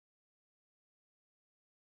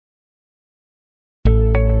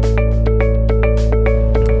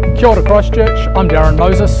Kia ora Christchurch, I'm Darren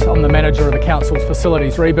Moses, I'm the manager of the Council's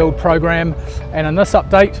Facilities Rebuild Programme, and in this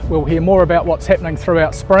update we'll hear more about what's happening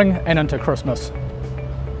throughout spring and into Christmas.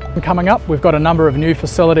 Coming up, we've got a number of new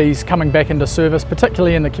facilities coming back into service,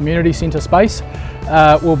 particularly in the community centre space.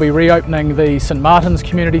 We'll be reopening the St Martin's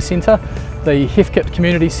Community Centre, the Heathcote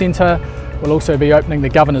Community Centre. We'll also be opening the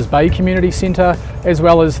Governor's Bay Community Centre, as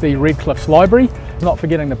well as the Redcliffs Library. Not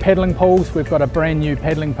forgetting the paddling pools. We've got a brand new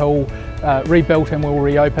paddling pool rebuilt and will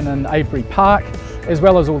reopen in Avebury Park, as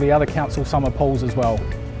well as all the other council summer pools as well.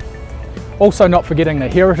 Also not forgetting the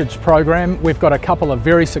Heritage Program. We've got a couple of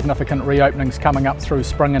very significant reopenings coming up through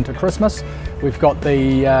spring into Christmas. We've got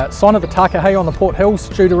the Sign of the Takahei on the Port Hills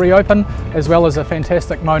due to reopen, as well as a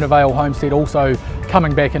fantastic Mona Vale homestead also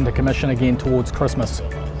coming back into commission again towards Christmas.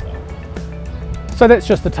 So that's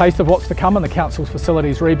just a taste of what's to come in the Council's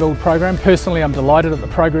Facilities Rebuild Program. Personally, I'm delighted at the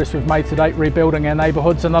progress we've made to date rebuilding our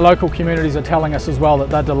neighbourhoods, and the local communities are telling us as well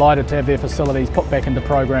that they're delighted to have their facilities put back into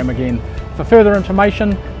program again. For further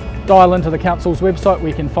information, dial into the Council's website where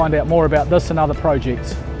you can find out more about this and other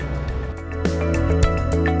projects.